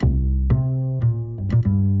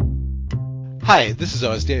Hi, this is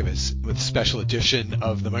Oz Davis with a special edition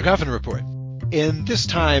of the MacGuffin Report. In this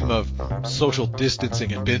time of social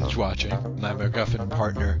distancing and binge watching, my MacGuffin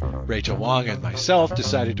partner Raechel Wong and myself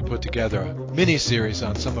decided to put together a mini-series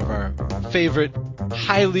on some of our favorite,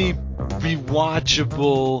 highly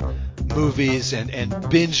rewatchable movies and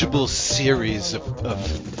bingeable series of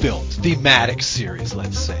films, thematic series,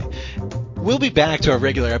 let's say. We'll be back to our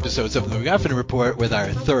regular episodes of the MacGuffin Report with our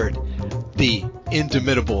third, the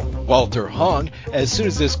indomitable Walter Hong, as soon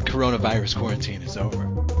as this coronavirus quarantine is over.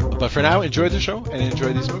 But for now, enjoy the show and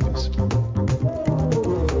enjoy these movies.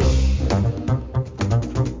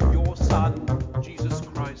 Your Son, Jesus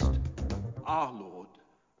Christ, our Lord,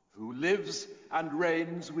 who lives and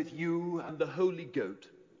reigns with you and the Holy Ghost,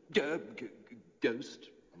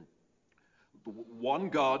 one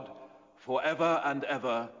God, forever and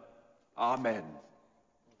ever. Amen.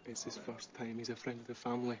 It's his first time. He's a friend of the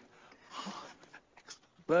family.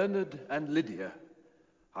 Bernard and Lydia,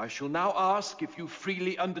 I shall now ask if you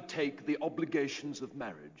freely undertake the obligations of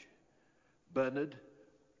marriage. Bernard,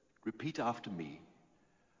 repeat after me.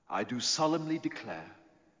 I do solemnly declare.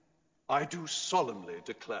 I do solemnly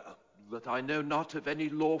declare. That I know not of any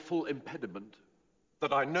lawful impediment.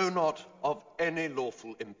 That I know not of any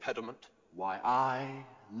lawful impediment. Why I,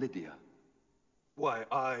 Lydia. Why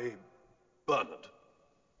I, Bernard.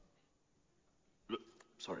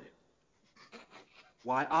 Sorry.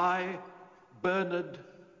 Why I, Bernard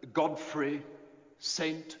Godfrey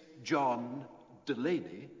St. John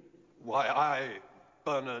Delaney. Why I,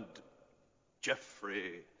 Bernard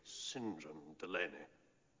Geoffrey St. John Delaney.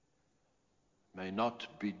 May not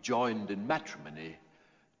be joined in matrimony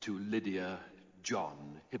to Lydia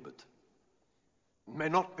John Hibbert. May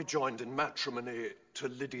not be joined in matrimony to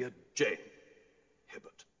Lydia Jane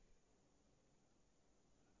Hibbert.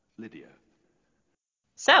 Lydia.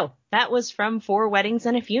 So, that was from 4 Weddings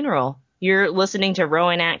and a Funeral. You're listening to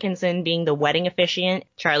Rowan Atkinson being the wedding officiant,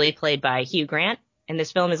 Charlie played by Hugh Grant, and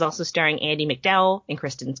this film is also starring Andi McDowell and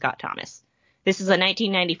Kristen Scott Thomas. This is a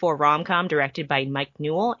 1994 rom-com directed by Mike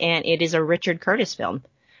Newell, and it is a Richard Curtis film.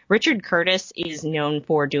 Richard Curtis is known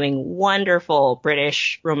for doing wonderful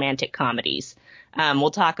British romantic comedies.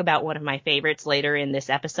 We'll talk about one of my favorites later in this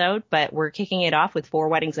episode, but we're kicking it off with 4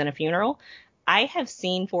 Weddings and a Funeral. I have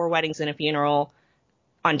seen 4 Weddings and a Funeral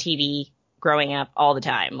on TV growing up all the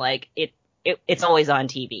time. Like it's always on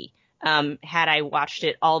TV. Had I watched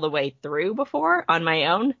it all the way through before on my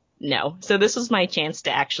own? No. So this was my chance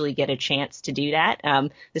to actually get a chance to do that.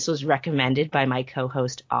 This was recommended by my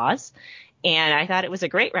co-host Oz, and I thought it was a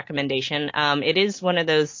great recommendation. It is one of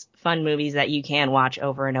those fun movies that you can watch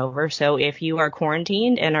over and over. So if you are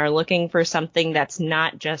quarantined and are looking for something that's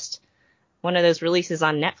not just one of those releases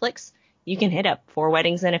on Netflix, you can hit up 4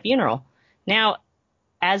 Weddings and a Funeral. Now,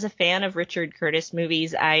 as a fan of Richard Curtis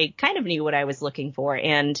movies, I kind of knew what I was looking for,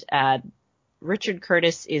 and Richard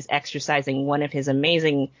Curtis is exercising one of his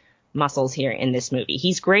amazing muscles here in this movie.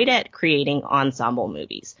 He's great at creating ensemble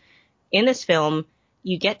movies. In this film,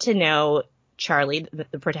 you get to know Charlie,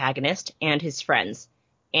 the protagonist, and his friends,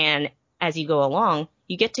 and as you go along,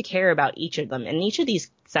 you get to care about each of them, and each of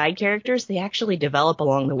these side characters, they actually develop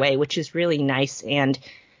along the way, which is really nice, and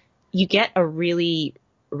you get a really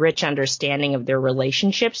rich understanding of their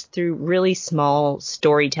relationships through really small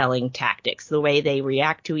storytelling tactics, the way they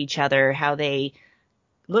react to each other, how they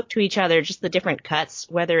look to each other, just the different cuts,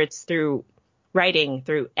 whether it's through writing,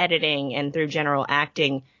 through editing, and through general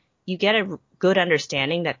acting. You get a good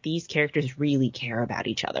understanding that these characters really care about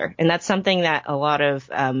each other. And that's something that a lot of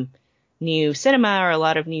new cinema or a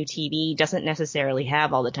lot of new TV doesn't necessarily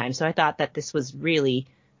have all the time. So I thought that this was really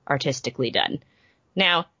artistically done.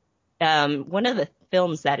 Now, one of the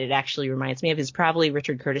films that it actually reminds me of is probably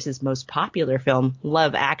Richard Curtis's most popular film,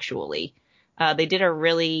 Love Actually. Love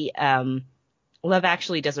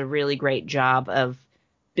Actually does a really great job of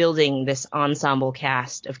building this ensemble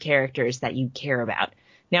cast of characters that you care about.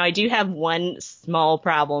 Now, I do have one small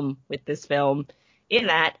problem with this film in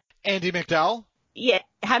that... Andi McDowell? Yeah.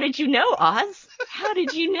 How did you know, Oz? How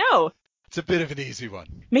did you know? It's a bit of an easy one.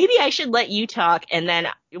 Maybe I should let you talk, and then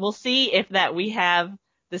we'll see if that we have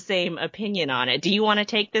the same opinion on it. Do you want to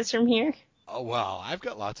take this from here? Oh, well, I've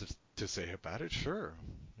got lots to say about it, sure.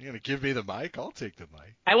 You're going to give me the mic? I'll take the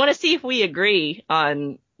mic. I want to see if we agree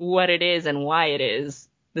on what it is and why it is.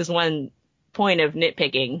 This one point of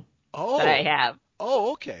nitpicking that I have.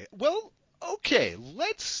 Oh, okay. Well, okay,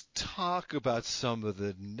 let's talk about some of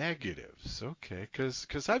the negatives, okay?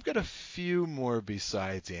 Because I've got a few more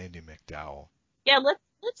besides Andi McDowell. Yeah,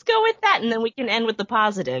 let's go with that, and then we can end with the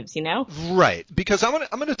positives, you know? Right, because I'm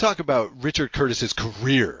gonna talk about Richard Curtis's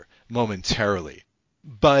career momentarily.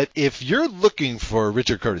 But if you're looking for a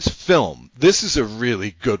Richard Curtis film, this is a really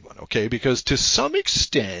good one, okay? Because to some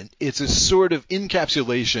extent, it's a sort of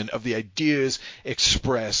encapsulation of the ideas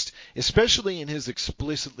expressed, especially in his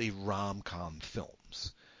explicitly rom-com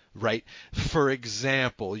films, right? For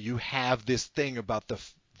example, you have this thing about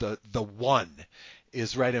the one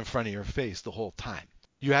is right in front of your face the whole time.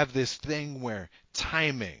 You have this thing where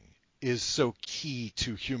timing is so key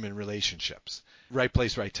to human relationships. Right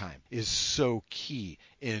place, right time is so key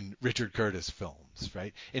in Richard Curtis films,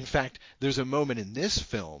 right? In fact, there's a moment in this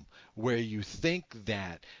film where you think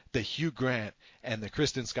that the Hugh Grant and the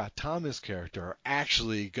Kristen Scott Thomas character are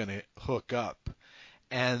actually going to hook up.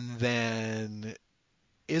 And then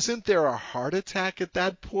isn't there a heart attack at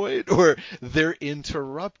that point? Or they're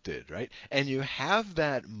interrupted, right? And you have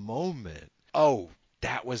that moment. Oh,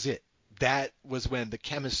 that was it. That was when the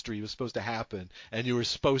chemistry was supposed to happen and you were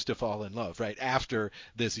supposed to fall in love, right? After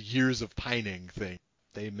this years of pining thing,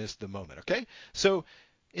 they missed the moment, okay? So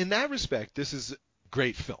in that respect, this is a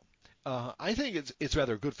great film. I think it's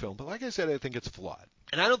rather a good film, but like I said, I think it's flawed.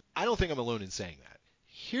 And I don't think I'm alone in saying that.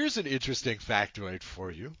 Here's an interesting factoid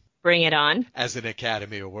for you. Bring it on. As an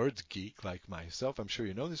Academy Awards geek like myself, I'm sure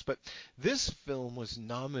you know this, but this film was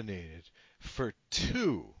nominated for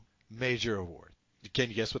 2 major awards. Can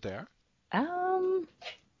you guess what they are?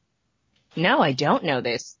 No, I don't know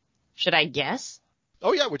this. Should I guess?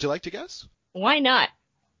 Oh, yeah. Would you like to guess? Why not?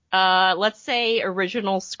 Let's say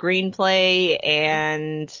original screenplay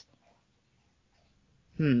and...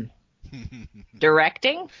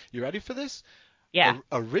 Directing? You ready for this? Yeah.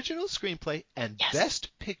 Original screenplay and Yes.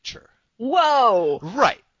 Best Picture. Whoa!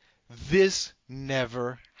 Right. This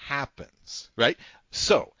never happens, right?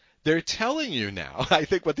 So they're telling you now, I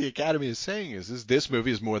think what the Academy is saying is this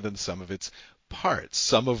movie is more than some of its parts,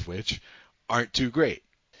 some of which aren't too great.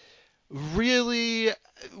 Really,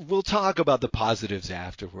 we'll talk about the positives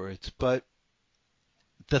afterwards, but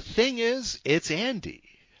the thing is, it's Andi.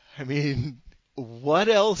 I mean, what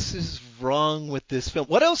else is wrong with this film?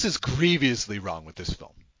 What else is grievously wrong with this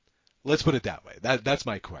film? Let's put it that way. That's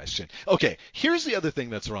my question. Okay, here's the other thing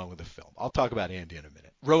that's wrong with the film. I'll talk about Andi in a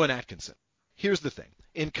minute. Rowan Atkinson. Here's the thing.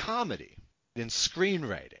 In comedy, in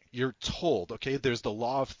screenwriting, you're told, okay, there's the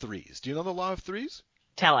law of threes. Do you know the law of threes?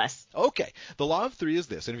 Tell us. Okay, the law of 3 is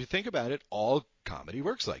this, and if you think about it, all comedy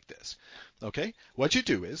works like this. Okay, what you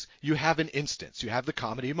do is you have an instance, you have the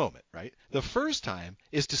comedy moment, right? The first time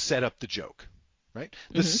is to set up the joke, right?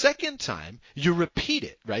 The second time you repeat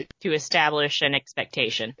it, right? To establish an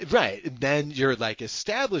expectation. Right, and then you're like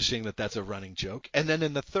establishing that that's a running joke, and then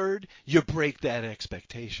in the third you break that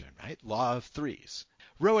expectation, right? Law of threes.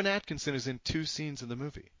 Rowan Atkinson is in 2 scenes in the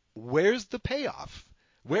movie. Where's the payoff?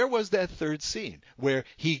 Where was that third scene where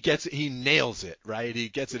he nails it, right? He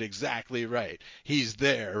gets it exactly right. He's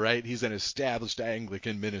there, right? He's an established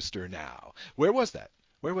Anglican minister now. Where was that?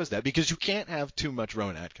 Where was that? Because you can't have too much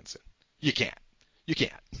Rowan Atkinson. You can't. You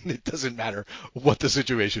can't. It doesn't matter what the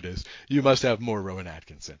situation is. You must have more Rowan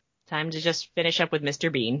Atkinson. Time to just finish up with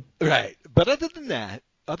Mr. Bean. Right. But other than that,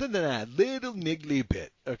 little niggly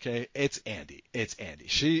bit, okay, it's Andi. It's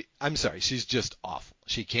Andi. She's just awful.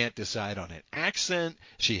 She can't decide on an accent.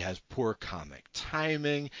 She has poor comic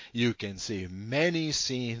timing. You can see many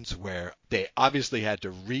scenes where they obviously had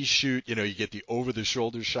to reshoot. You know, you get the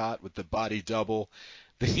over-the-shoulder shot with the body double.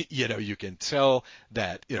 You know, you can tell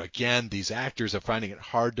that, you know, again, these actors are finding it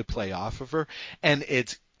hard to play off of her. And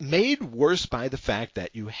it's made worse by the fact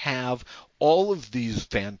that you have all of these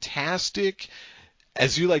fantastic,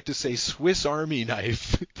 as you like to say, Swiss Army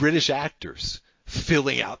knife British actors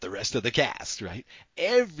filling out the rest of the cast, right?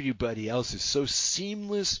 Everybody else is so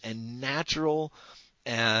seamless and natural,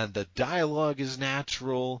 and the dialogue is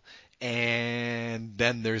natural, and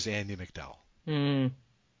then there's Andi McDowell.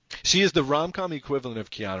 She is the rom-com equivalent of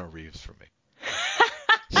Keanu Reeves for me.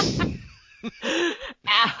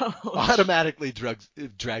 Ouch. Automatically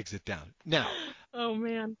drags it down. Now, Oh,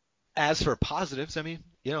 man. as for positives, I mean,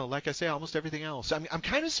 you know, like I say, almost everything else. I mean, I'm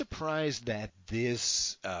kind of surprised that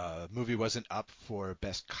this movie wasn't up for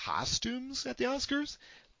best costumes at the Oscars,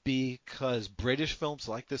 because British films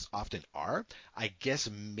like this often are. I guess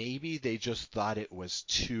maybe they just thought it was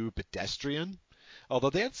too pedestrian. Although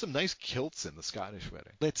they had some nice kilts in the Scottish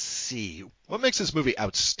wedding. Let's see. What makes this movie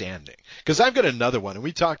outstanding? Because I've got another one, and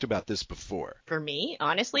we talked about this before. For me,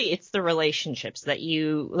 honestly, it's the relationships that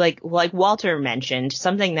you, like Walter mentioned,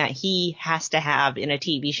 something that he has to have in a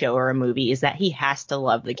TV show or a movie is that he has to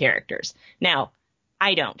love the characters. Now,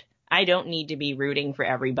 I don't. I don't need to be rooting for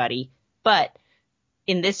everybody. But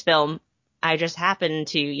in this film, I just happen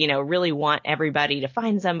to, you know, really want everybody to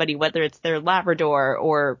find somebody, whether it's their Labrador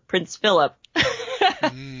or Prince Philip.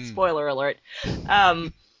 Spoiler alert.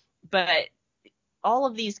 But all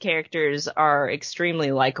of these characters are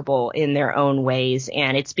extremely likable in their own ways,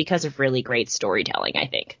 and it's because of really great storytelling, I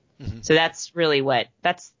think. Mm-hmm. So that's really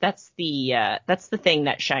that's the thing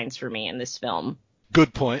that shines for me in this film.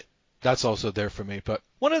 Good point. That's also there for me. But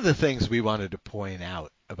one of the things we wanted to point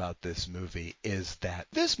out about this movie is that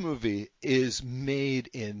this movie is made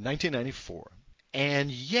in 1994, and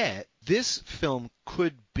yet this film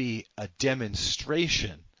could be a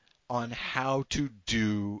demonstration on how to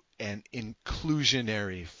do an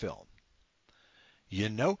inclusionary film. You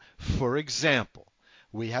know, for example,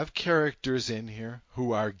 we have characters in here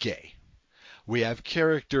who are gay. We have a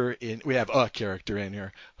character in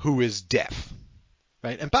here who is deaf.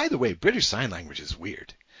 Right? And by the way, British Sign Language is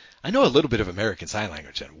weird. I know a little bit of American Sign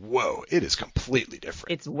Language, and whoa, it is completely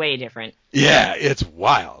different. It's way different. Yeah, it's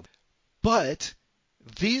wild. But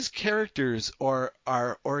these characters are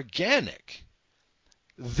organic.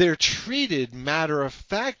 They're treated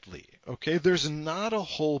matter-of-factly, okay? There's not a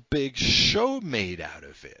whole big show made out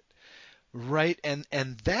of it, right? And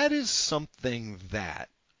that is something that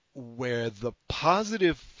where the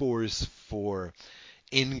positive force for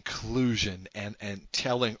inclusion and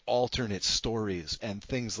telling alternate stories and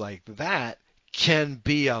things like that can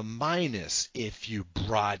be a minus if you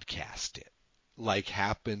broadcast it, like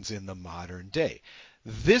happens in the modern day.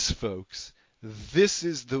 This, folks, this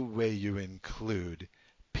is the way you include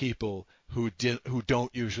people who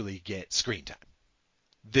don't usually get screen time.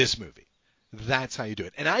 This movie. That's how you do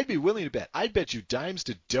it. And I'd be willing to bet, I'd bet you dimes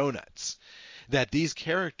to donuts that these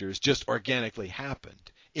characters just organically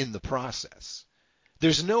happened in the process.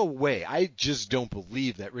 There's no way, I just don't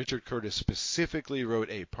believe that Richard Curtis specifically wrote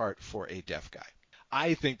a part for a deaf guy.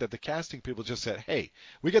 I think that the casting people just said, hey,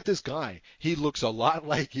 we got this guy. He looks a lot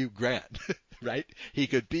like Hugh Grant, right? He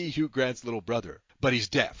could be Hugh Grant's little brother, but he's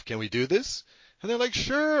deaf. Can we do this? And they're like,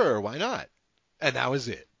 sure, why not? And that was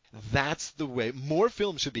it. That's the way. More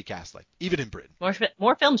films should be cast like, even in Britain.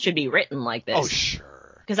 More films should be written like this. Oh,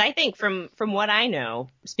 sure. Because I think from what I know,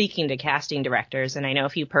 speaking to casting directors, and I know a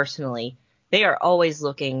few personally, they are always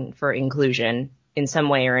looking for inclusion in some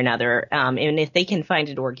way or another. And if they can find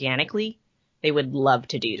it organically, they would love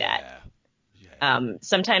to do that. Yeah.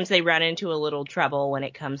 Sometimes they run into a little trouble when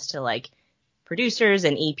it comes to like producers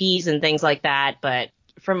and EPs and things like that. But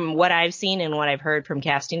from what I've seen and what I've heard from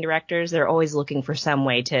casting directors, they're always looking for some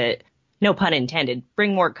way to, no pun intended,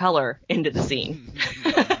 bring more color into the scene.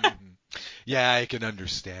 Yeah, I can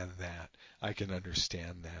understand that.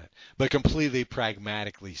 But completely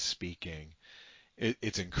pragmatically speaking,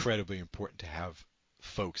 it's incredibly important to have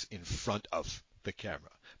folks in front of the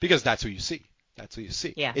camera because that's who you see.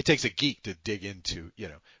 Yeah. It takes a geek to dig into,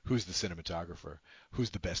 who's the cinematographer,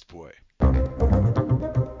 who's the best boy.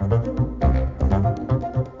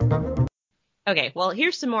 Okay, well,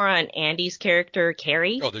 here's some more on Andy's character,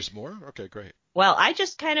 Carrie. Oh, there's more? Okay, great. Well, I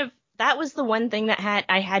just that was the one thing that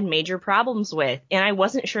I had major problems with, and I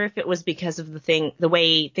wasn't sure if it was because of the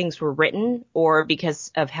way things were written or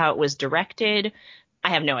because of how it was directed. I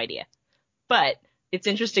have no idea. But it's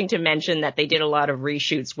interesting to mention that they did a lot of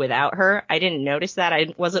reshoots without her. I didn't notice that.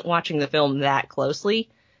 I wasn't watching the film that closely,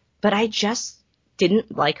 but I just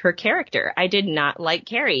didn't like her character. I did not like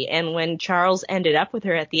Carrie. And when Charles ended up with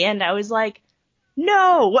her at the end, I was like,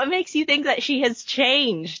 no, what makes you think that she has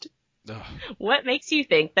changed? Ugh. What makes you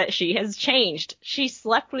think that she has changed? She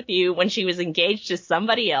slept with you when she was engaged to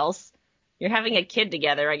somebody else. You're having a kid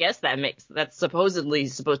together. I guess that's supposedly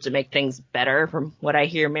supposed to make things better. From what I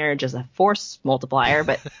hear, marriage is a force multiplier,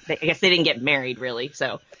 but I guess they didn't get married really.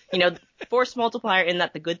 So, force multiplier in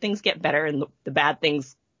that the good things get better and the bad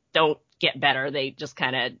things don't get better. They just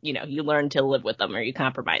kind of, you learn to live with them or you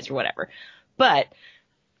compromise or whatever. But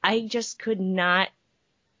I just could not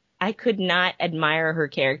admire her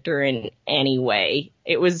character in any way.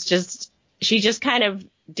 It was just, she just kind of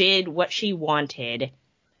did what she wanted,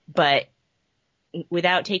 but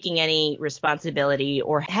without taking any responsibility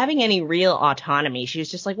or having any real autonomy. She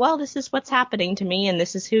was just like, well, this is what's happening to me and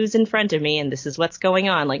this is who's in front of me and this is what's going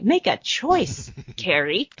on. Like, make a choice,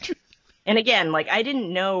 Carrie. And again, like, I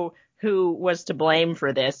didn't know who was to blame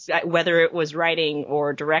for this, whether it was writing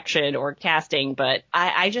or direction or casting, but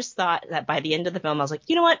I just thought that by the end of the film, I was like,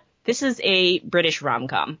 you know what? This is a British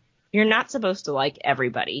rom-com. You're not supposed to like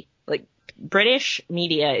everybody. Like, British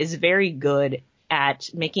media is very good at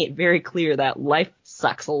making it very clear that life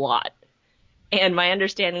sucks a lot. And my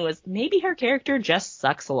understanding was maybe her character just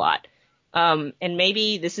sucks a lot. And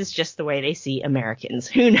maybe this is just the way they see Americans.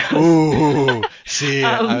 Who knows? Ooh, see,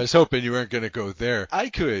 I was hoping you weren't going to go there. I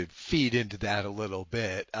could feed into that a little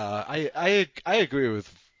bit. I agree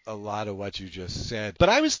with a lot of what you just said. But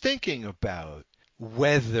I was thinking about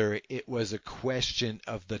whether it was a question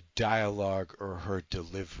of the dialogue or her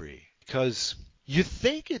delivery. Because you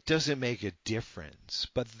think it doesn't make a difference,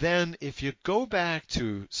 but then if you go back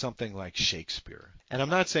to something like Shakespeare, and I'm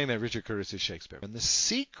not saying that Richard Curtis is Shakespeare, and the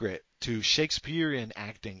secret to Shakespearean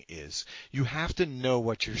acting is you have to know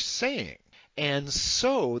what you're saying. And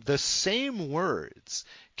so the same words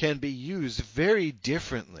can be used very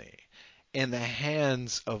differently in the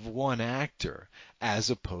hands of one actor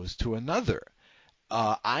as opposed to another.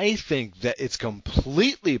 I think that it's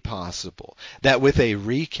completely possible that with a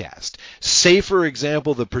recast, say for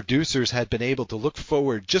example the producers had been able to look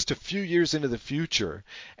forward just a few years into the future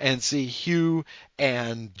and see Hugh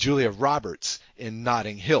and Julia Roberts in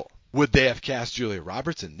Notting Hill. Would they have cast Julia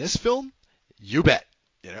Roberts in this film? You bet.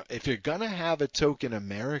 You know, if you're gonna have a token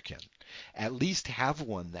American, at least have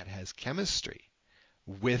one that has chemistry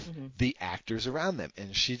with the actors around them,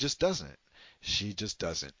 and she just doesn't. She just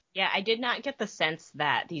doesn't. Yeah, I did not get the sense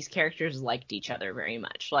that these characters liked each other very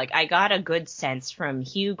much. Like, I got a good sense from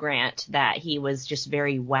Hugh Grant that he was just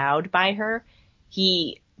very wowed by her.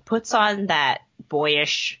 He puts on that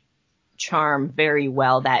boyish charm very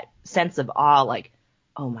well, that sense of awe, like,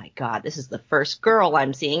 oh my God, this is the first girl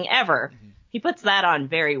I'm seeing ever. Mm-hmm. He puts that on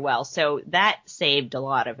very well, so that saved a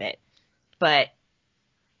lot of it. But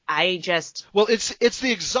I just... Well, it's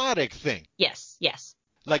the exotic thing. Yes.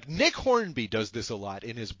 Like Nick Hornby does this a lot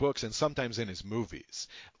in his books and sometimes in his movies,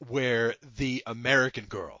 where the American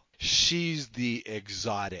girl, she's the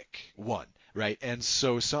exotic one, right? And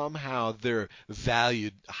so somehow they're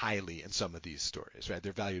valued highly in some of these stories, right?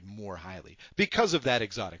 They're valued more highly because of that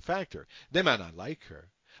exotic factor. They might not like her.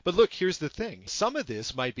 But look, here's the thing. Some of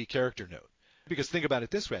this might be character note. Because think about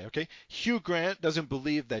it this way, okay? Hugh Grant doesn't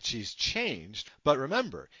believe that she's changed, but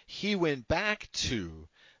remember, he went back to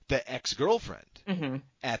the ex-girlfriend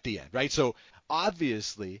at the end, right? So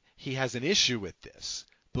obviously he has an issue with this,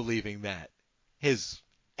 believing that his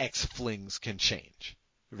ex-flings can change,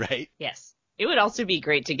 right? Yes. It would also be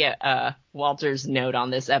great to get Walter's note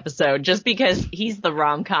on this episode, just because he's the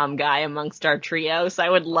rom-com guy amongst our trio, so I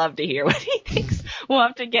would love to hear what he thinks. We'll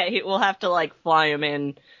have to like fly him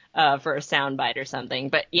in for a soundbite or something.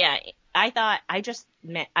 But yeah, I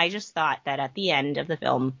just thought that at the end of the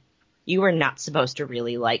film, you were not supposed to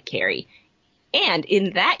really like Carrie. And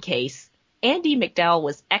in that case, Andi McDowell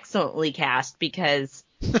was excellently cast because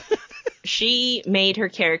she made her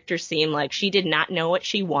character seem like she did not know what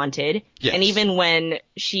she wanted. Yes. And even when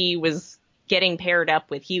she was getting paired up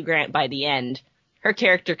with Hugh Grant by the end, her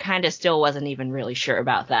character kind of still wasn't even really sure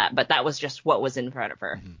about that. But that was just what was in front of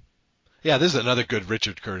her. Mm-hmm. Yeah, this is another good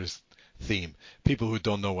Richard Curtis theme. People who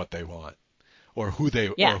don't know what they want or who they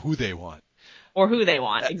want. Or who they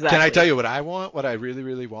want, exactly. Can I tell you what I want, what I really,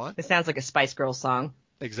 really want? It sounds like a Spice Girls song.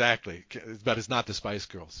 Exactly, but it's not the Spice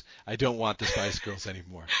Girls. I don't want the Spice Girls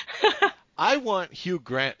anymore. I want Hugh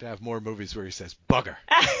Grant to have more movies where he says bugger.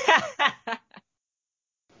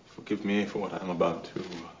 Forgive me for what I'm about to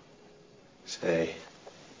say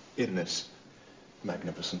in this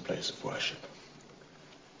magnificent place of worship.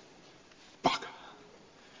 Bugger.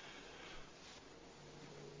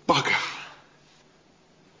 Bugger.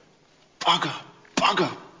 Bugger,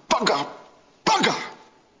 bugger, bugger, bugger.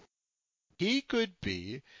 He could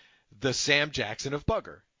be the Sam Jackson of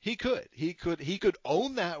bugger. He could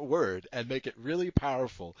own that word and make it really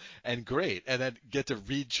powerful and great, and then get to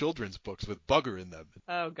read children's books with bugger in them.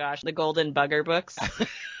 Oh gosh, the golden bugger books.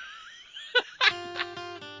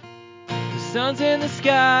 The sun's in the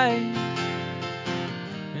sky,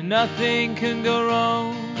 and nothing can go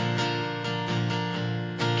wrong.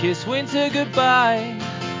 Kiss winter goodbye.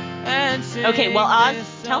 Okay, well,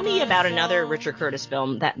 Oz, tell me about another Richard Curtis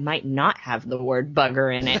film that might not have the word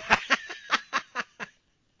bugger in it.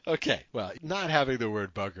 Okay, well, not having the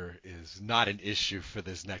word bugger is not an issue for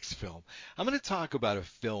this next film. I'm going to talk about a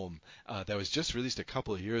film that was just released a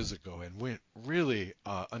couple of years ago and went really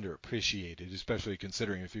underappreciated, especially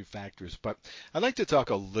considering a few factors. But I'd like to talk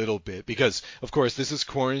a little bit because, of course, this is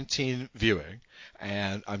quarantine viewing,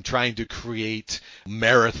 and I'm trying to create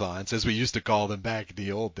marathons, as we used to call them back in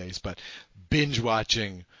the old days, but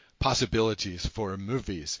binge-watching possibilities for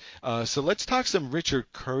movies. So let's talk some Richard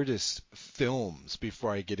Curtis films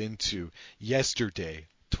before I get into Yesterday,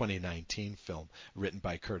 2019 film written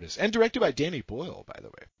by Curtis and directed by Danny Boyle, by the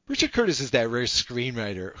way. Richard Curtis is that rare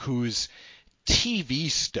screenwriter whose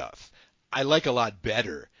TV stuff I like a lot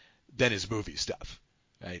better than his movie stuff.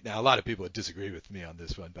 Right? Now, a lot of people would disagree with me on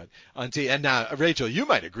this one, but and now, Rachel, you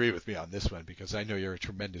might agree with me on this one because I know you're a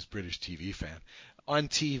tremendous British TV fan. On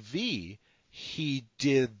TV, he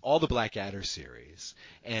did all the Blackadder series,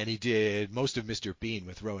 and he did most of Mr. Bean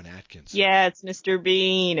with Rowan Atkinson. Yeah, it's Mr.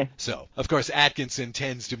 Bean. So, of course, Atkinson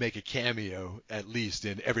tends to make a cameo, at least,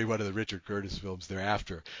 in every one of the Richard Curtis films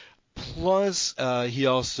thereafter. Plus, he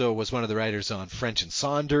also was one of the writers on French and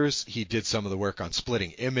Saunders. He did some of the work on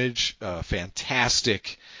Splitting Image,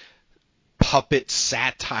 fantastic puppet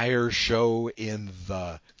satire show in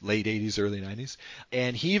the late 80s, early 90s.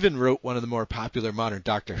 And he even wrote one of the more popular modern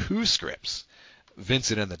Doctor Who scripts,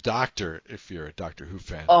 Vincent and the Doctor, if you're a Doctor Who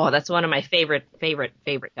fan. Oh, that's one of my favorite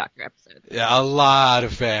Doctor episodes. Yeah, a lot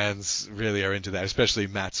of fans really are into that, especially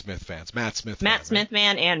Matt Smith fans. Matt Smith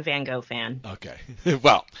fan and Van Gogh fan. Okay.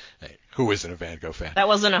 Well, hey, who isn't a Van Gogh fan? That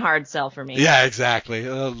wasn't a hard sell for me. Yeah, exactly.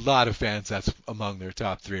 A lot of fans, that's among their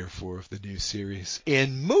top 3 or 4 of the new series.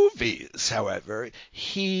 In movies, however,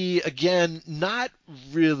 he, again, not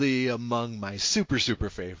really among my super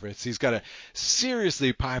favorites. He's got a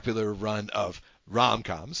seriously popular run of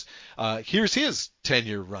rom-coms. Here's his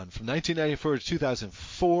 10-year run. From 1994 to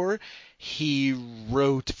 2004, he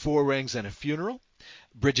wrote Four Weddings and a Funeral,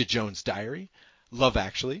 Bridget Jones' Diary, Love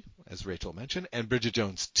Actually, as Raechel mentioned, and Bridget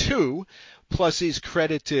Jones 2, plus he's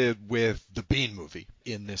credited with the Bean movie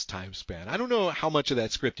in this time span. I don't know how much of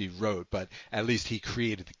that script he wrote, but at least he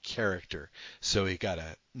created the character, so he got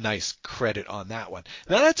a nice credit on that one.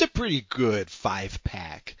 Now that's a pretty good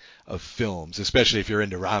 5-pack of films, especially if you're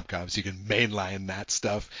into rom-coms. You can mainline that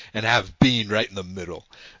stuff and have Bean right in the middle,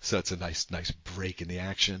 so it's a nice break in the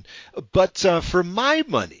action. But for my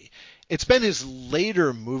money, it's been his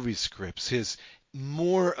later movie scripts, his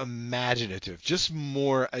more imaginative, just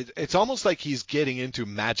more, it's almost like he's getting into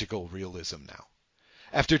magical realism now.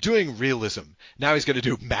 After doing realism, now he's going to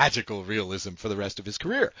do magical realism for the rest of his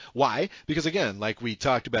career. Why? Because again, like we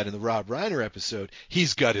talked about in the Rob Reiner episode,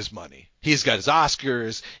 he's got his money. He's got his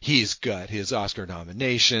Oscars, he's got his Oscar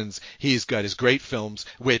nominations, he's got his great films,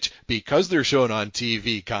 which, because they're shown on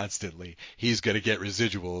TV constantly, he's going to get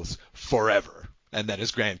residuals forever. And then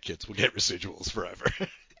his grandkids will get residuals forever.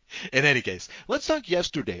 In any case, let's talk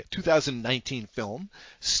Yesterday, a 2019 film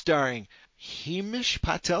starring Hamish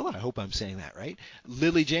Patel, I hope I'm saying that right,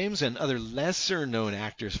 Lily James, and other lesser-known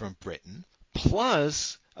actors from Britain,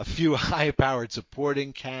 plus a few high-powered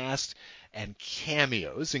supporting cast and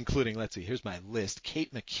cameos, including, let's see, here's my list,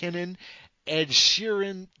 Kate McKinnon, Ed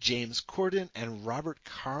Sheeran, James Corden, and Robert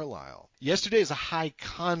Carlyle. Yesterday is a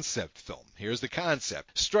high-concept film. Here's the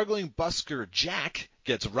concept. Struggling busker Jack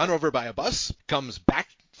gets run over by a bus, comes back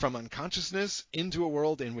from unconsciousness into a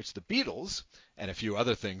world in which the Beatles, and a few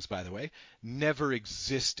other things, by the way, never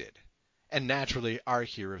existed. And naturally, our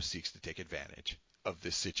hero seeks to take advantage of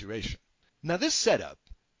this situation. Now, this setup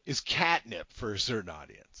is catnip for a certain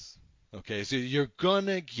audience. Okay, so you're going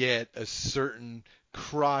to get a certain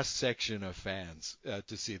cross-section of fans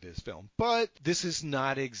to see this film. But this is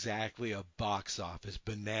not exactly a box office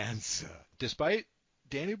bonanza. Despite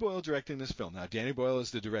Danny Boyle directing this film. Now, Danny Boyle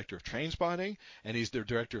is the director of Trainspotting, and he's the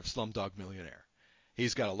director of Slumdog Millionaire.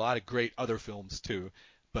 He's got a lot of great other films, too.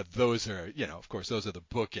 But those are, of course, those are the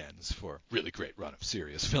bookends for a really great run of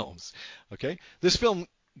serious films. Okay? This film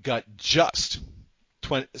got just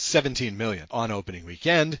 $17 million on opening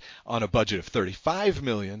weekend on a budget of $35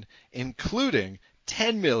 million, including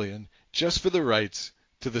 $10 million just for the rights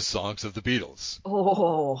to the songs of the Beatles.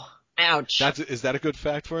 Oh, ouch. Is that a good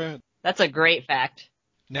fact for you? That's a great fact.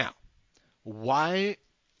 Now, why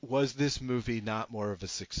was this movie not more of a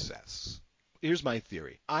success? Here's my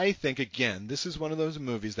theory. I think, again, this is one of those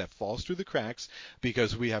movies that falls through the cracks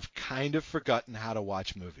because we have kind of forgotten how to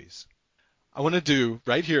watch movies. I'm going to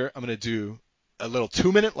do a little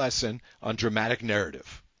 2-minute lesson on dramatic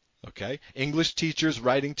narrative. Okay? English teachers,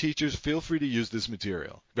 writing teachers, feel free to use this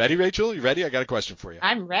material. Ready, Raechel? You ready? I got a question for you.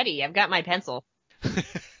 I'm ready. I've got my pencil.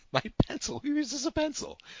 My pencil? Who uses a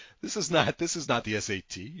pencil? This is not the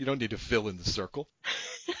SAT. You don't need to fill in the circle.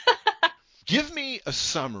 Give me a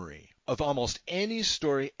summary of almost any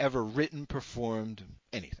story ever written, performed,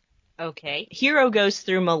 anything. Okay. Hero goes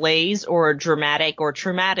through malaise or dramatic or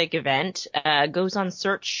traumatic event, goes on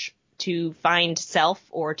search to find self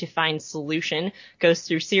or to find solution, goes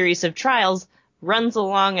through series of trials, runs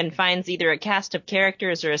along and finds either a cast of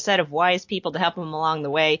characters or a set of wise people to help him along the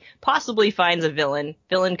way, possibly finds a villain.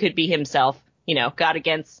 Villain could be himself, God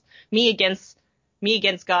against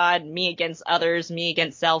God, me against others, me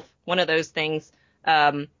against self, one of those things.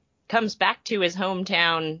 Comes back to his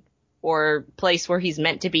hometown or place where he's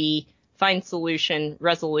meant to be, finds solution,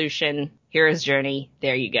 resolution, hero's journey.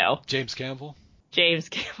 There you go. James Campbell.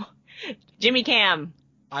 Jimmy Cam.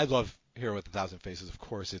 I love Hero with 1,000 Faces. Of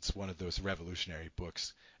course, it's one of those revolutionary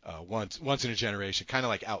books. Once in a generation, kind of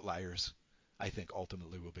like Outliers. I think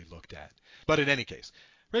ultimately will be looked at. But in any case,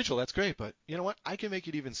 Raechel, that's great, but you know what? I can make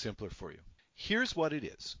it even simpler for you. Here's what it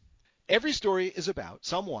is. Every story is about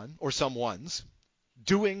someone or someone's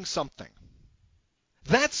doing something.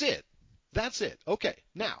 That's it. That's it. Okay,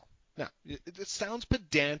 now, it sounds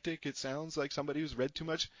pedantic. It sounds like somebody who's read too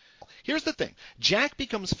much. Here's the thing. Jack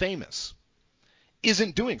becomes famous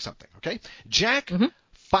isn't doing something, okay? Jack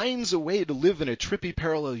finds a way to live in a trippy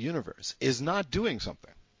parallel universe is not doing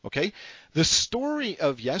something, okay? The story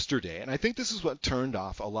of Yesterday, and I think this is what turned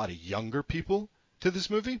off a lot of younger people to this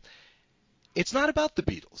movie, it's not about the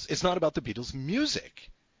Beatles. It's not about the Beatles' music.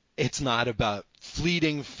 It's not about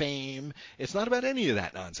fleeting fame. It's not about any of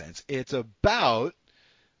that nonsense. It's about,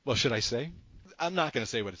 well, should I say? I'm not going to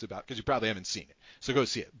say what it's about because you probably haven't seen it. So go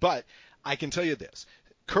see it. But I can tell you this.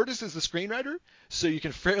 Curtis is the screenwriter, so you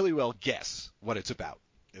can fairly well guess what it's about.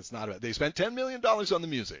 It's not about, they spent $10 million on the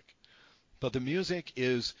music. But the music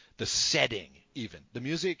is the setting even. The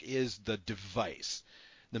music is the device.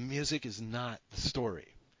 The music is not the story.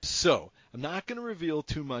 So, I'm not going to reveal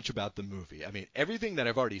too much about the movie. I mean, everything that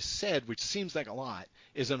I've already said, which seems like a lot,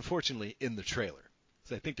 is unfortunately in the trailer.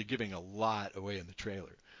 So I think they're giving a lot away in the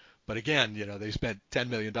trailer. But again, you know, they spent $10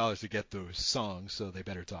 million to get those songs, so they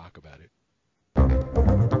better talk about it.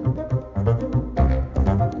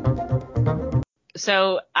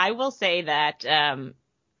 So I will say that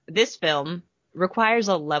this film requires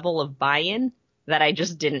a level of buy-in that I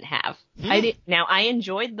just didn't have. Now, I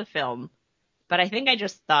enjoyed the film, but I think I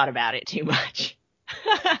just thought about it too much.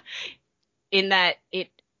 In that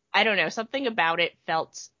I don't know, something about it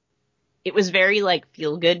it was very like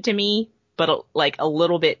feel good to me, but like a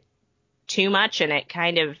little bit too much. And it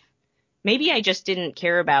kind of, maybe I just didn't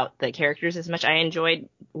care about the characters as much. I enjoyed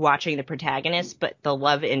watching the protagonist, but the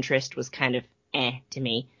love interest was kind of to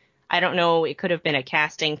me. I don't know. It could have been a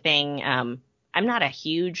casting thing. I'm not a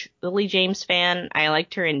huge Lily James fan. I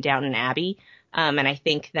liked her in Downton Abbey. And I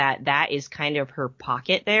think that is kind of her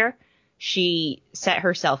pocket there. She set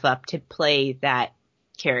herself up to play that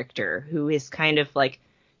character who is kind of like,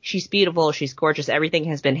 she's beautiful, she's gorgeous, everything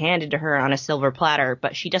has been handed to her on a silver platter,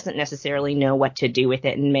 but she doesn't necessarily know what to do with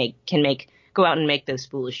it and go out and make those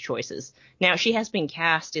foolish choices. Now, she has been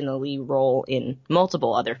cast in the lead role in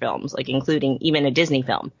multiple other films, like including even a Disney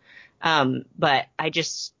film. But I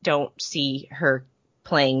just don't see her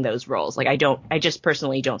playing those roles. Like, I just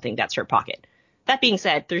personally don't think that's her pocket. That being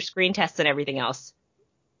said, through screen tests and everything else,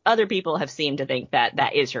 other people have seemed to think that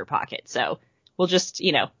that is her pocket. So we'll just,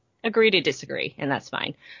 agree to disagree, and that's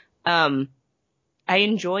fine. I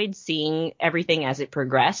enjoyed seeing everything as it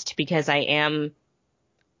progressed because I am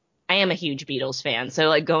a huge Beatles fan. So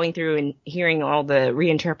like going through and hearing all the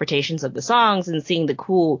reinterpretations of the songs and seeing the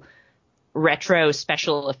cool retro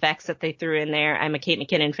special effects that they threw in there. I'm a Kate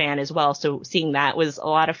McKinnon fan as well, so seeing that was a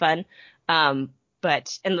lot of fun.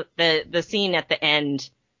 But the scene at the end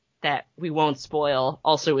that we won't spoil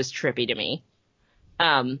also was trippy to me.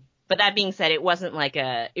 But that being said, it wasn't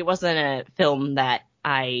a film that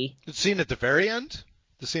I... The scene at the very end?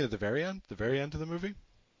 The scene at the very end? The very end of the movie?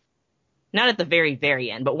 Not at the very, very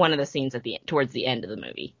end, but one of the scenes towards the end of the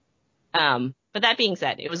movie. But that being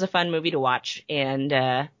said, it was a fun movie to watch. And,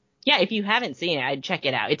 yeah, if you haven't seen it, I'd check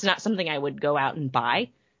it out. It's not something I would go out and buy,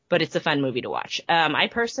 but it's a fun movie to watch. I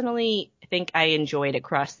personally think I enjoyed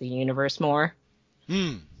Across the Universe more.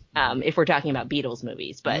 If we're talking about Beatles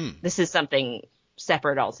movies, but this is something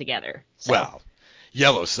separate altogether. So. Well,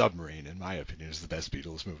 Yellow Submarine, in my opinion, is the best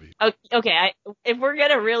Beatles movie. Okay, if we're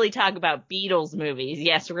going to really talk about Beatles movies,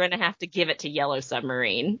 yes, we're going to have to give it to Yellow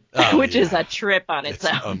Submarine, which is a trip on its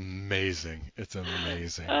own. It's amazing. It's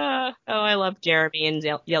amazing. I love Jeremy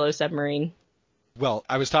and Yellow Submarine. Well,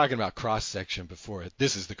 I was talking about cross-section before.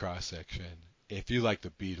 This is the cross-section. If you like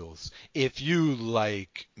the Beatles, if you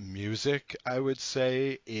like music, I would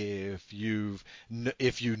say, if you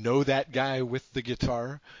know that guy with the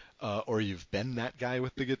guitar, or you've been that guy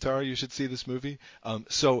with the guitar, you should see this movie.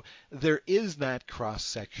 So there is that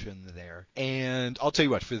cross-section there. And I'll tell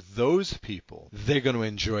you what, for those people, they're going to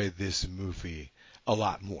enjoy this movie a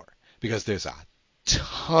lot more because there's a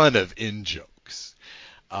ton of in-jokes.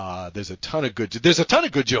 There's a ton of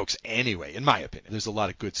good jokes anyway, in my opinion. There's a lot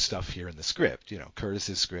of good stuff here in the script.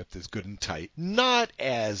 Curtis's script is good and tight. Not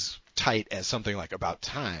as tight as something like About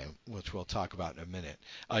Time, which we'll talk about in a minute.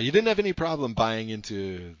 You didn't have any problem buying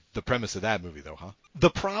into the premise of that movie, though, huh? The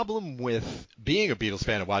problem with being a Beatles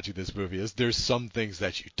fan and watching this movie is there's some things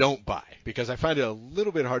that you don't buy, because I find it a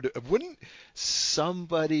little bit hard to... Wouldn't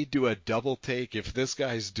somebody do a double take if this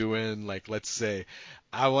guy's doing, like, let's say,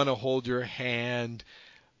 I Want to Hold Your Hand,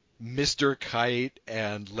 Mr. Kite,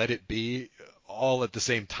 and Let It Be all at the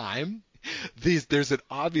same time? there's an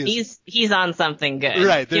obvious. He's on something good.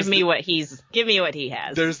 Right. Give me what he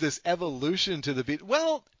has. There's this evolution to the beat.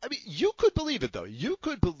 Well, I mean, you could believe it though. You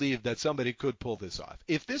could believe that somebody could pull this off.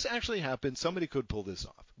 If this actually happened, somebody could pull this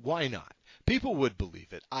off. Why not? People would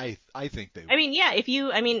believe it. I think they would. I mean,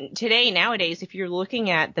 yeah, nowadays, if you're looking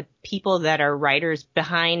at the people that are writers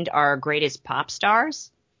behind our greatest pop stars,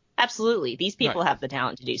 absolutely. These people have the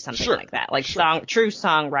talent to do something like that. Like true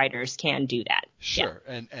songwriters can do that. Sure.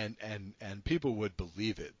 Yeah. And people would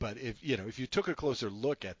believe it. But if you took a closer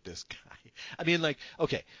look at this guy, I mean, like,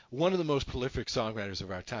 okay, one of the most prolific songwriters of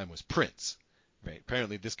our time was Prince. Right.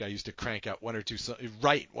 Apparently, this guy used to crank out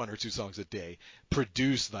write one or two songs a day,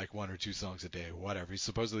 produce like one or two songs a day, whatever.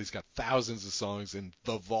 He's got thousands of songs in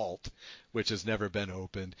the vault, which has never been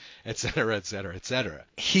opened, et cetera, et cetera, et cetera.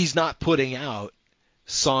 He's not putting out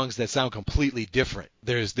songs that sound completely different.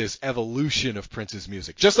 There's this evolution of Prince's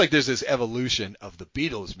music, just like there's this evolution of the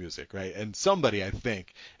Beatles' music, right? And somebody, I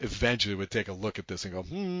think, eventually would take a look at this and go,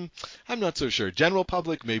 I'm not so sure. General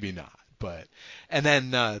public, maybe not. And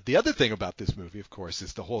then the other thing about this movie, of course,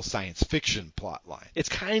 is the whole science fiction plot line. It's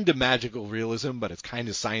kind of magical realism, but it's kind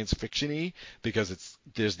of science fiction-y because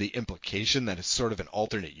there's the implication that it's sort of an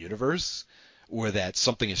alternate universe or that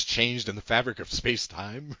something has changed in the fabric of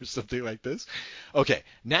space-time or something like this. Okay,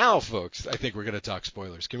 now, folks, I think we're going to talk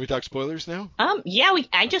spoilers. Can we talk spoilers now? Yeah,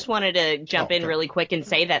 I just wanted to jump in really quick and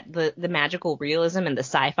say that the magical realism and the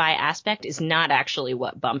sci-fi aspect is not actually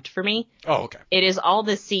what bumped for me. Oh, okay. It is all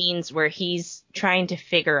the scenes where he's trying to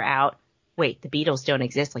figure out, wait, the Beatles don't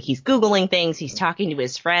exist. Like, he's Googling things, he's talking to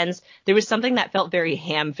his friends. There was something that felt very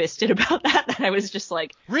ham-fisted about that I was just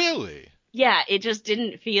like... Really? Yeah, it just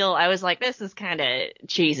didn't feel, I was like, this is kind of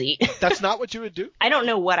cheesy. That's not what you would do? I don't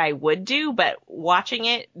know what I would do, but watching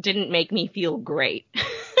it didn't make me feel great.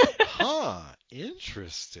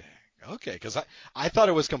 Interesting. Okay, because I thought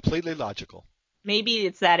it was completely logical. Maybe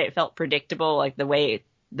it's that it felt predictable, like the way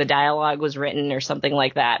the dialogue was written or something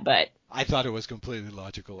like that, but... I thought it was completely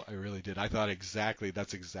logical. I really did. I thought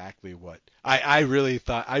that's exactly what I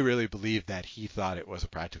really believed that he thought it was a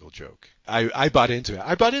practical joke. I bought into it.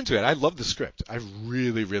 I love the script. I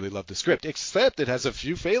really, really love the script, except it has a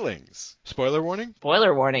few failings. Spoiler warning?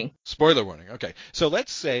 Spoiler warning. Spoiler warning. Okay. So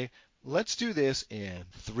let's do this in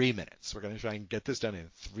 3 minutes. We're going to try and get this done in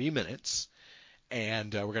 3 minutes.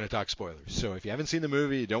 And we're going to talk spoilers. So if you haven't seen the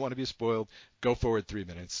movie, you don't want to be spoiled, go forward 3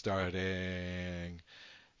 minutes, starting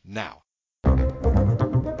now.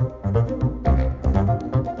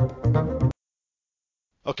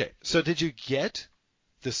 Okay, so did you get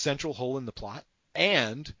the central hole in the plot?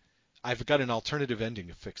 And I've got an alternative ending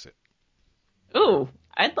to fix it. Ooh,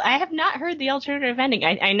 I have not heard the alternative ending.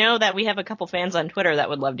 I know that we have a couple fans on Twitter that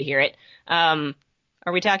would love to hear it. Are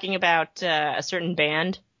we talking about a certain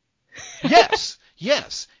band? Yes.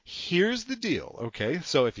 Here's the deal, okay?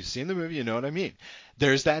 So if you've seen the movie, you know what I mean.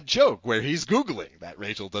 There's that joke where he's Googling that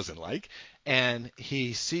Raechel doesn't like, and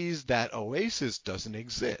he sees that Oasis doesn't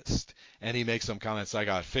exist. And he makes some comments like,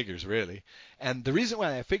 it figures, really. And the reason why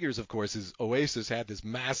that figures, of course, is Oasis had this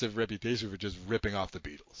massive reputation for just ripping off the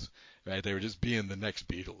Beatles, right? They were just being the next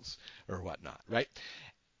Beatles or whatnot, right?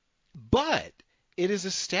 But it is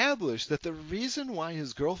established that the reason why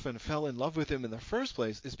his girlfriend fell in love with him in the first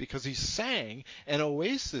place is because he sang an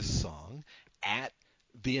Oasis song at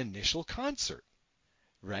the initial concert,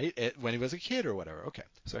 right? When he was a kid or whatever. Okay,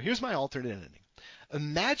 so here's my alternate ending.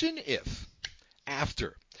 Imagine if,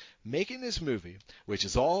 after making this movie, which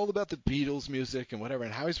is all about the Beatles music and whatever,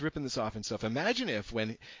 and how he's ripping this off and stuff, imagine if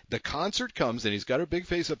when the concert comes and he's got a big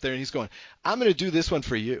face up there and he's going, I'm going to do this one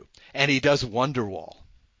for you, and he does Wonderwall.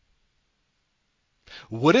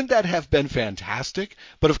 Wouldn't that have been fantastic?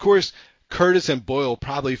 But of course, Curtis and Boyle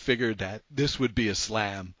probably figured that this would be a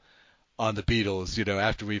slam on the Beatles,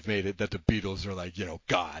 after we've made it that the Beatles are like,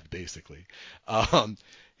 God, basically.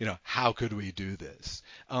 How could we do this?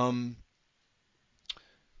 What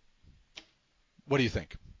do you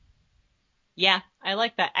think? Yeah, I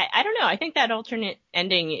like that. I don't know. I think that alternate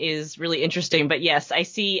ending is really interesting, but yes, I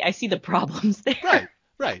see the problems there.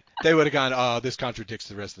 Right. They would have gone, this contradicts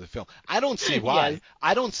the rest of the film. I don't see why. Yes.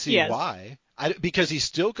 I don't see why. Because he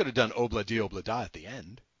still could have done Obla Di Obla Da at the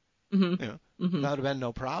end. Mm-hmm. That would have been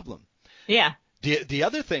no problem. Yeah. The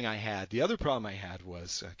other problem I had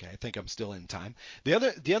was, okay, I think I'm still in time. The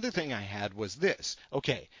other thing I had was this.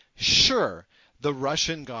 Okay, sure, the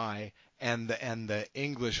Russian guy and the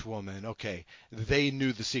English woman, okay, they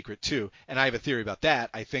knew the secret too. And I have a theory about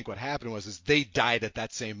that. I think what happened was they died at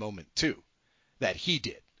that same moment too. That he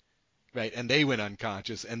did, right? And they went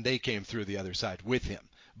unconscious, and they came through the other side with him.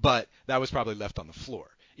 But that was probably left on the floor.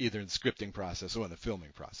 either in the scripting process or in the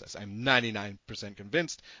filming process. I'm 99%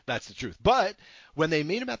 convinced that's the truth. But when they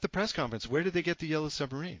meet him at the press conference, where did they get the yellow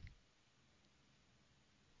submarine?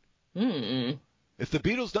 If the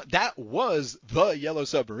Beatles, that was the yellow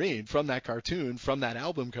submarine from that cartoon, from that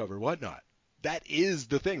album cover, whatnot. That is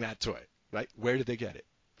the thing, that toy, right? Where did they get it?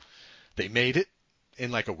 They made it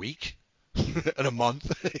in like a week, in a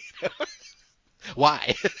month.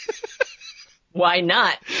 Why? Why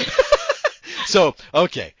not? So,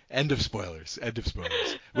 okay, end of spoilers. End of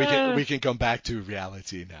spoilers. We can come back to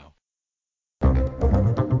reality now.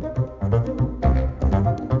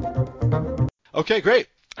 Okay, great.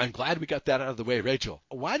 I'm glad we got that out of the way, Raechel.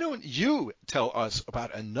 Why don't you tell us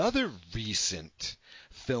about another recent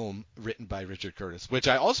film written by Richard Curtis, which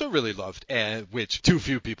I also really loved and which too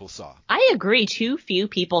few people saw. I agree. Too few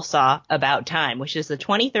people saw About Time, which is the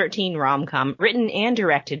 2013 rom-com written and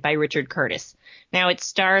directed by Richard Curtis. Now, it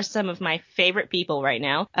stars some of my favorite people right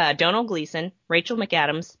now, Donald Gleason, Rachel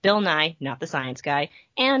McAdams, Bill Nye, not the science guy,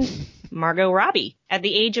 and Margot Robbie. At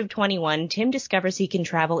the age of 21, Tim discovers he can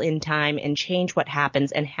travel in time and change what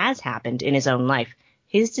happens and has happened in his own life.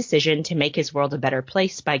 His decision to make his world a better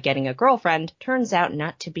place by getting a girlfriend turns out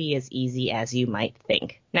not to be as easy as you might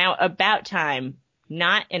think. Now, About Time,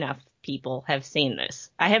 not enough people have seen this.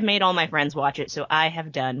 I have made all my friends watch it, so I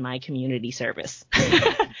have done my community service.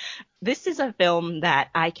 This is a film that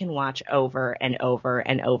I can watch over and over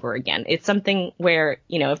and over again. It's something where,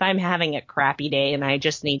 you know, if I'm having a crappy day and I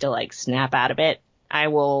just need to like snap out of it, I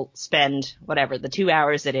will spend whatever, the 2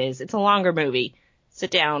 hours it is. It's a longer movie. Sit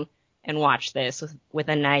down and watch this with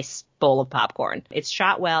a nice bowl of popcorn. It's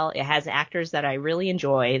shot well. It has actors that I really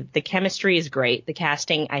enjoy. The chemistry is great. The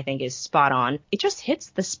casting, I think, is spot on. It just hits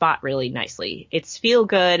the spot really nicely. It's feel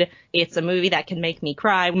good. It's a movie that can make me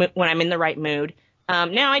cry when I'm in the right mood.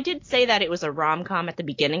 Now, I did say that it was a rom-com at the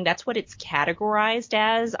beginning. That's what it's categorized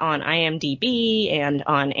as on IMDb and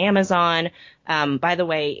on Amazon. By the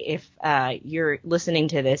way, if you're listening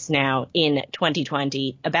to this now in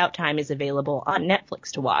 2020, About Time is available on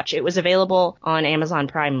Netflix to watch. It was available on Amazon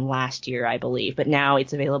Prime last year, I believe, but now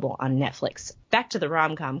it's available on Netflix. Back to the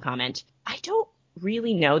rom-com comment. I don't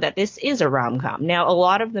really know that this is a rom-com. Now, a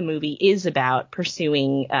lot of the movie is about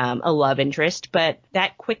pursuing a love interest, but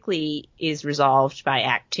that quickly is resolved by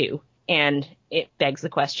Act 2. And it begs the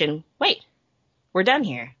question, wait, we're done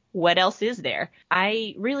here. What else is there?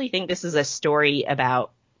 I really think this is a story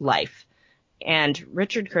about life. And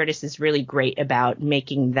Richard Curtis is really great about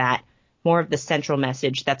making that more of the central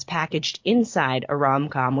message that's packaged inside a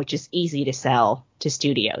rom-com, which is easy to sell to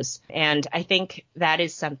studios. And I think that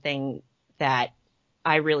is something that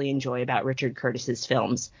I really enjoy about Richard Curtis's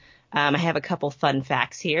films. I have a couple fun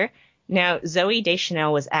facts here. Now, Zooey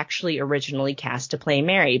Deschanel was actually originally cast to play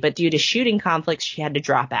Mary, but due to shooting conflicts, she had to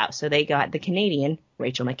drop out, so they got the Canadian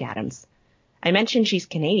Raechel McAdams. I mentioned she's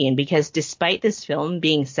Canadian because despite this film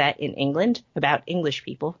being set in England about English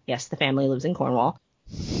people, yes, the family lives in Cornwall,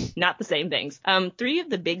 not the same things. 3 of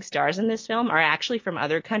the big stars in this film are actually from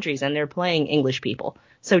other countries, and they're playing English people.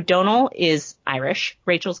 So Donal is Irish,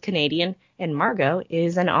 Rachel's Canadian, and Margot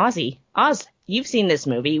is an Aussie. Oz, you've seen this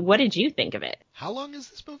movie. What did you think of it? How long is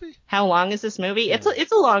this movie? How long is this movie? Yeah.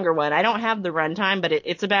 It's a longer one. I don't have the runtime, but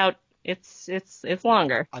it's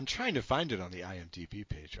longer. I'm trying to find it on the IMDb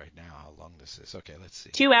page right now, how long this is. Okay, let's see.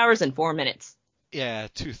 2 hours and 4 minutes. Yeah,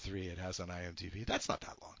 2-3 it has on IMDb. That's not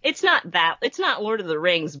that long. It's not Lord of the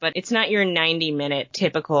Rings, but it's not your 90-minute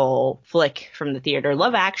typical flick from the theater.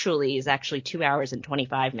 Love Actually is actually 2 hours and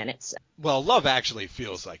 25 minutes. Well, Love Actually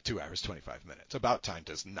feels like 2 hours, 25 minutes. About Time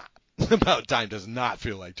does not. About Time does not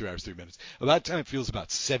feel like 2 hours, 3 minutes. About Time feels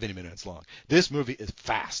about 70 minutes long. This movie is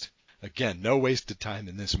fast. Again, no wasted time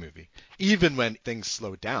in this movie. Even when things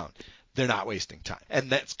slow down, they're not wasting time. And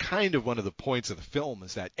that's kind of one of the points of the film,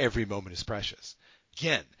 is that every moment is precious.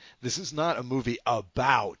 Again, this is not a movie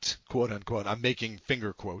about, quote unquote, I'm making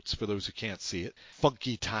finger quotes for those who can't see it,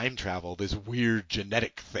 funky time travel, this weird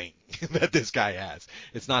genetic thing that this guy has.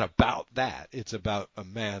 It's not about that. It's about a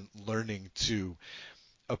man learning to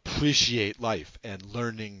appreciate life and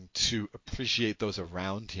learning to appreciate those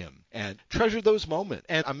around him and treasure those moments.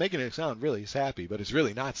 And I'm making it sound really sappy, but it's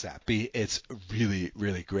really not sappy. It's really,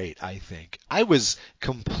 really great, I think. I was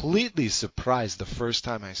completely surprised the first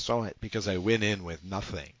time I saw it because I went in with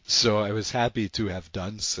nothing. So I was happy to have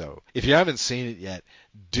done so. If you haven't seen it yet,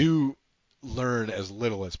 do learn as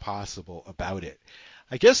little as possible about it.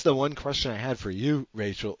 I guess the one question I had for you,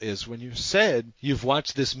 Raechel, is when you said you've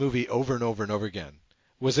watched this movie over and over and over again,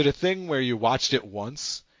 was it a thing where you watched it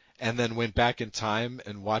once and then went back in time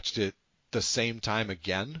and watched it the same time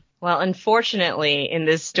again? Well, unfortunately, in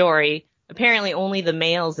this story, apparently only the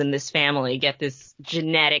males in this family get this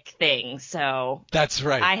genetic thing. So That's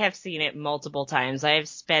right. I have seen it multiple times. I have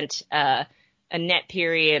spent a net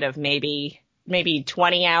period of maybe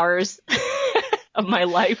 20 hours of my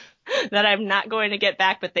life that I'm not going to get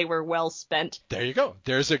back, but they were well spent. There you go.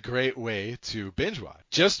 There's a great way to binge watch.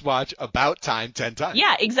 Just watch About Time 10 times.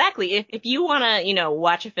 Yeah, exactly. If you want to,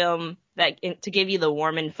 watch a film to give you the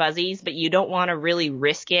warm and fuzzies, but you don't want to really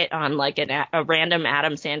risk it on like a random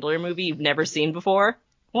Adam Sandler movie you've never seen before,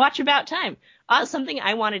 watch About Time. Something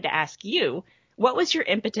I wanted to ask you. What was your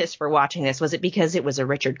impetus for watching this? Was it because it was a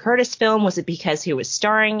Richard Curtis film? Was it because he was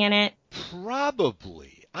starring in it?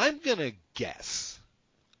 Probably. I'm going to guess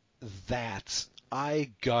that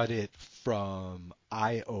I got it from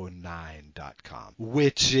io9.com,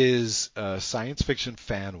 which is a science fiction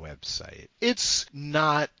fan website. It's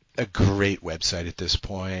not a great website at this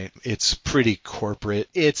point. It's pretty corporate.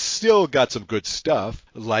 It's still got some good stuff,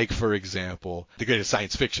 like, for example, the greatest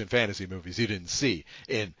science fiction fantasy movies you didn't see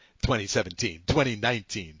in 2017,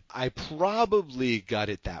 2019. I probably got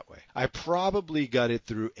it that way. I probably got it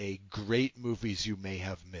through a great movies you may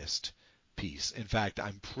have missed piece. In fact,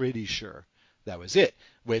 I'm pretty sure that was it,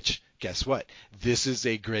 which, guess what? This is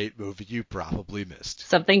a great movie you probably missed.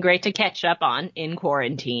 Something great to catch up on in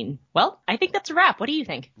quarantine. Well, I think that's a wrap. What do you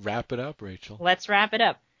think? Wrap it up, Raechel. Let's wrap it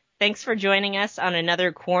up. Thanks for joining us on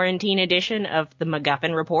another quarantine edition of the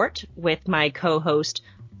MacGuffin Report with my co-host,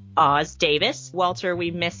 Oz Davis. Walter,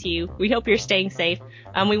 we miss you. We hope you're staying safe.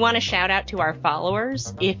 We want to shout out to our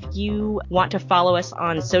followers. If you want to follow us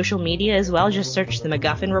on social media as well, just search the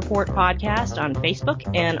MacGuffin Report podcast on Facebook,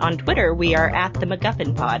 and on Twitter we are at the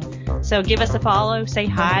MacGuffin Pod. So give us a follow, say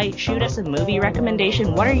hi, shoot us a movie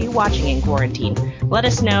recommendation. What are you watching in quarantine? Let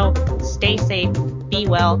us know. Stay safe, be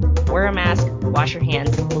well, wear a mask, wash your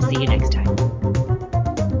hands. We'll see you next time.